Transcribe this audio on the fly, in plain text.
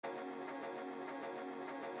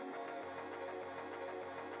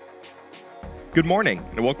Good morning,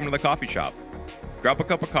 and welcome to the coffee shop. Grab a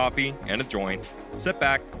cup of coffee and a joint, sit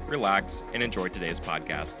back, relax, and enjoy today's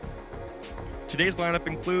podcast. Today's lineup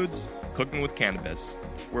includes Cooking with Cannabis,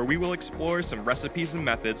 where we will explore some recipes and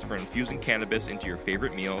methods for infusing cannabis into your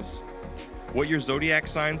favorite meals, what your Zodiac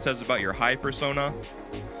sign says about your high persona,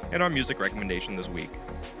 and our music recommendation this week.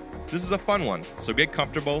 This is a fun one, so get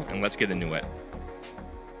comfortable and let's get into it.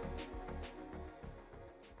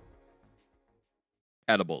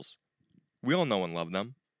 Edibles. We all know and love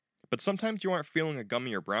them, but sometimes you aren't feeling a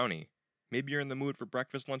gummy or brownie. Maybe you're in the mood for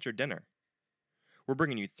breakfast, lunch, or dinner. We're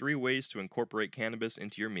bringing you 3 ways to incorporate cannabis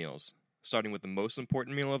into your meals, starting with the most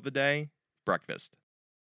important meal of the day, breakfast.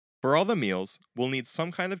 For all the meals, we'll need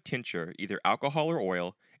some kind of tincture, either alcohol or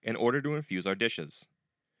oil, in order to infuse our dishes.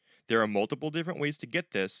 There are multiple different ways to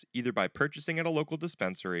get this, either by purchasing at a local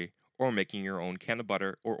dispensary or making your own can of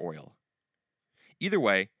butter or oil. Either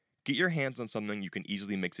way, get your hands on something you can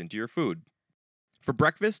easily mix into your food. For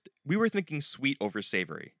breakfast, we were thinking sweet over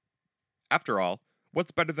savory. After all,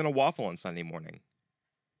 what's better than a waffle on Sunday morning?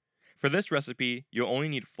 For this recipe, you'll only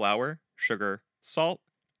need flour, sugar, salt,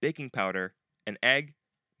 baking powder, an egg,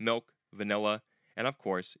 milk, vanilla, and of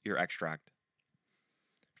course, your extract.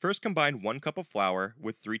 First, combine 1 cup of flour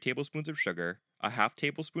with 3 tablespoons of sugar, a half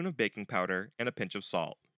tablespoon of baking powder, and a pinch of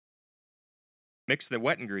salt. Mix the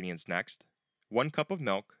wet ingredients next. 1 cup of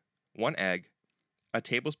milk, 1 egg, a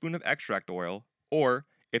tablespoon of extract oil, or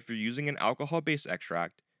if you're using an alcohol-based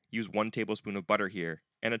extract, use 1 tablespoon of butter here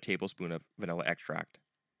and a tablespoon of vanilla extract.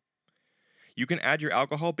 You can add your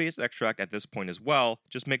alcohol-based extract at this point as well,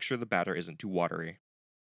 just make sure the batter isn't too watery.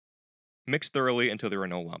 Mix thoroughly until there are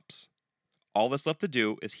no lumps. All that's left to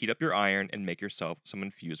do is heat up your iron and make yourself some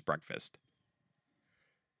infused breakfast.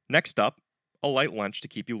 Next up, a light lunch to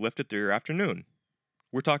keep you lifted through your afternoon.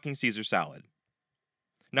 We're talking Caesar salad.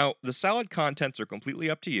 Now, the salad contents are completely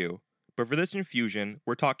up to you, but for this infusion,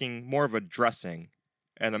 we're talking more of a dressing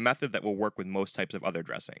and a method that will work with most types of other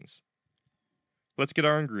dressings. Let's get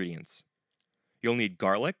our ingredients. You'll need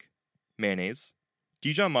garlic, mayonnaise,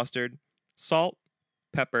 Dijon mustard, salt,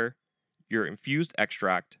 pepper, your infused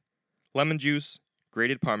extract, lemon juice,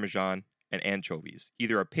 grated Parmesan, and anchovies,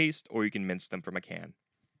 either a paste or you can mince them from a can.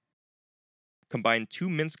 Combine 2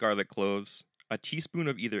 minced garlic cloves, a teaspoon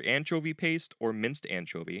of either anchovy paste or minced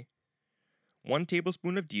anchovy, 1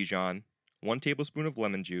 tablespoon of Dijon, 1 tablespoon of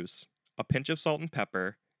lemon juice, a pinch of salt and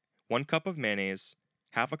pepper, 1 cup of mayonnaise,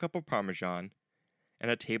 half a cup of Parmesan,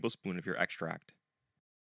 and a tablespoon of your extract.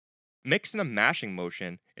 Mix in a mashing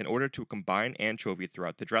motion in order to combine anchovy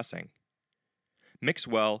throughout the dressing. Mix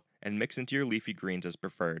well and mix into your leafy greens as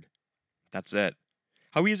preferred. That's it.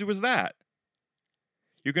 How easy was that?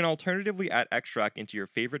 You can alternatively add extract into your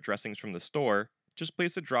favorite dressings from the store. Just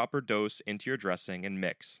place a drop or dose into your dressing and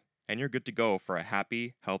mix, and you're good to go for a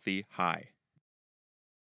happy, healthy high.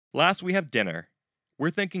 Last, we have dinner.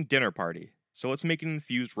 We're thinking dinner party, so let's make an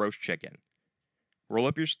infused roast chicken. Roll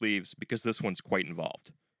up your sleeves because this one's quite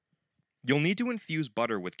involved. You'll need to infuse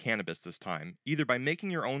butter with cannabis this time, either by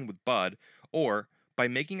making your own with bud or by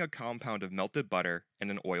making a compound of melted butter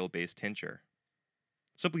and an oil-based tincture.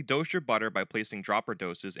 Simply dose your butter by placing dropper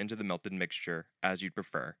doses into the melted mixture, as you'd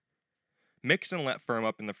prefer. Mix and let firm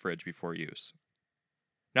up in the fridge before use.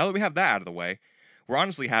 Now that we have that out of the way, we're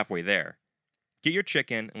honestly halfway there. Get your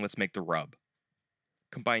chicken and let's make the rub.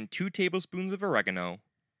 Combine 2 tablespoons of oregano,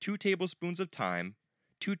 2 tablespoons of thyme,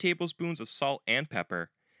 2 tablespoons of salt and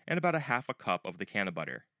pepper, and about a half a cup of the can of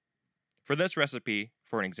butter. For this recipe,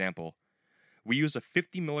 for an example, we use a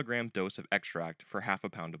 50 milligram dose of extract for half a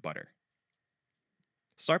pound of butter.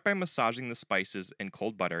 Start by massaging the spices and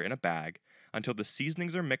cold butter in a bag until the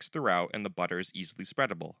seasonings are mixed throughout and the butter is easily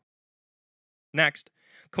spreadable. Next,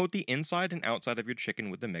 coat the inside and outside of your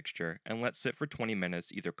chicken with the mixture and let sit for 20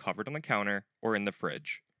 minutes either covered on the counter or in the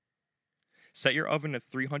fridge. Set your oven at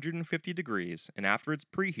 350 degrees and after it's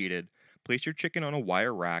preheated, place your chicken on a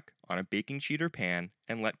wire rack on a baking sheet or pan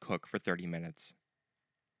and let cook for 30 minutes.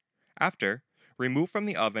 After, remove from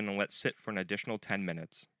the oven and let sit for an additional 10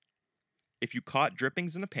 minutes. If you caught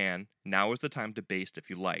drippings in the pan, now is the time to baste if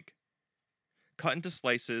you like. Cut into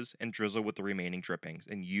slices and drizzle with the remaining drippings,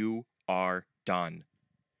 and you are done.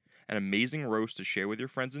 An amazing roast to share with your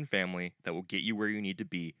friends and family that will get you where you need to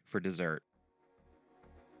be for dessert.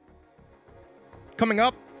 Coming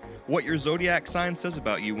up, what your Zodiac sign says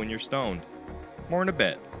about you when you're stoned. More in a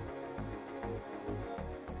bit.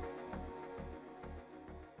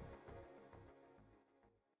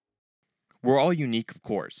 We're all unique, of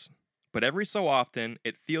course. But every so often,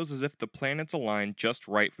 it feels as if the planets align just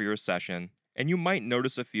right for your session, and you might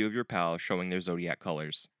notice a few of your pals showing their zodiac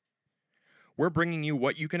colors. We're bringing you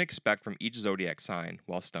what you can expect from each zodiac sign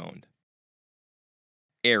while stoned.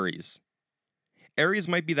 Aries. Aries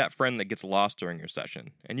might be that friend that gets lost during your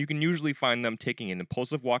session, and you can usually find them taking an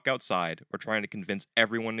impulsive walk outside or trying to convince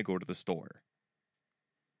everyone to go to the store.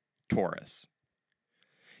 Taurus.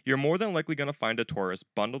 You're more than likely going to find a Taurus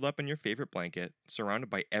bundled up in your favorite blanket, surrounded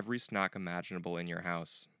by every snack imaginable in your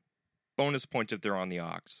house. Bonus points if they're on the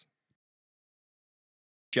ox.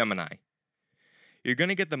 Gemini. You're going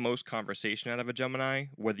to get the most conversation out of a Gemini,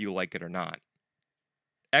 whether you like it or not.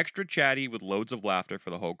 Extra chatty with loads of laughter for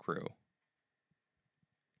the whole crew.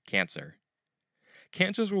 Cancer.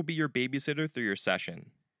 Cancers will be your babysitter through your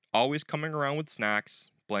session, always coming around with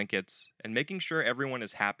snacks, blankets, and making sure everyone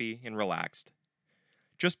is happy and relaxed.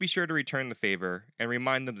 Just be sure to return the favor and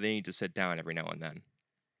remind them they need to sit down every now and then.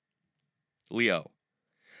 Leo.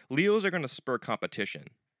 Leos are going to spur competition.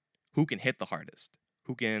 Who can hit the hardest?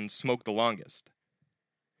 Who can smoke the longest?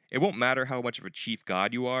 It won't matter how much of a chief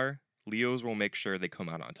god you are, Leos will make sure they come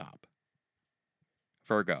out on top.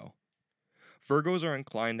 Virgo. Virgos are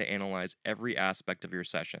inclined to analyze every aspect of your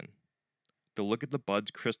session. They'll look at the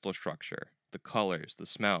bud's crystal structure, the colors, the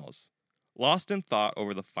smells, lost in thought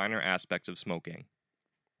over the finer aspects of smoking.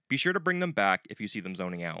 Be sure to bring them back if you see them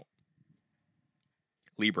zoning out.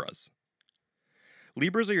 Libras.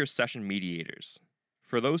 Libras are your session mediators.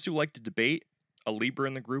 For those who like to debate, a Libra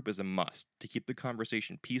in the group is a must to keep the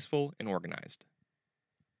conversation peaceful and organized.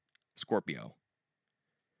 Scorpio.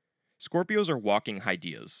 Scorpios are walking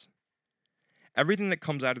ideas. Everything that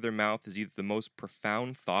comes out of their mouth is either the most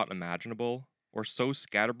profound thought imaginable or so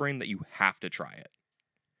scatterbrained that you have to try it.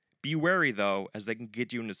 Be wary, though, as they can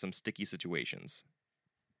get you into some sticky situations.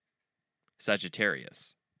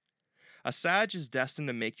 Sagittarius. A Sag is destined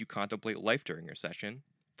to make you contemplate life during your session.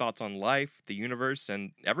 Thoughts on life, the universe,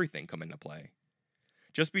 and everything come into play.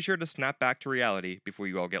 Just be sure to snap back to reality before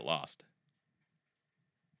you all get lost.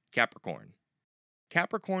 Capricorn.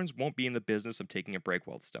 Capricorns won't be in the business of taking a break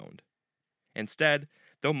while stoned. Instead,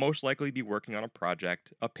 they'll most likely be working on a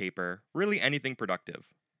project, a paper, really anything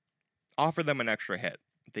productive. Offer them an extra hit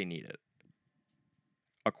if they need it.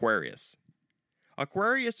 Aquarius.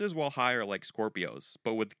 Aquariuses will hire like Scorpios,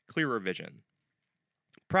 but with clearer vision.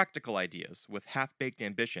 Practical ideas with half-baked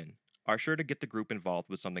ambition are sure to get the group involved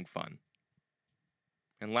with something fun.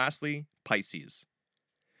 And lastly, Pisces.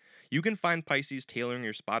 You can find Pisces tailoring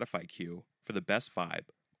your Spotify queue for the best vibe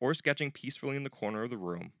or sketching peacefully in the corner of the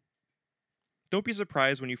room. Don't be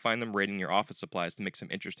surprised when you find them raiding your office supplies to make some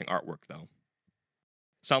interesting artwork, though.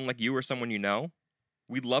 Sound like you or someone you know?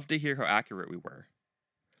 We'd love to hear how accurate we were.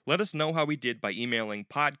 Let us know how we did by emailing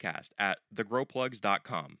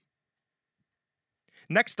podcast@thegrowplugs.com.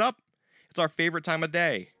 Next up, it's our favorite time of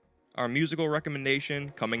day, our musical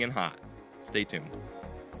recommendation coming in hot. Stay tuned.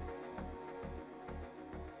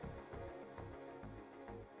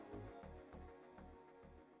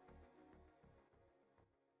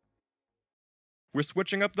 We're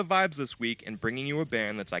switching up the vibes this week and bringing you a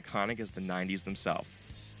band that's iconic as the 90s themselves.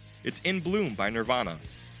 It's In Bloom by Nirvana.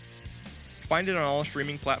 Find it on all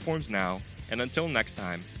streaming platforms now, and until next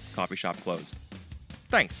time, coffee shop closed.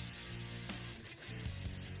 Thanks.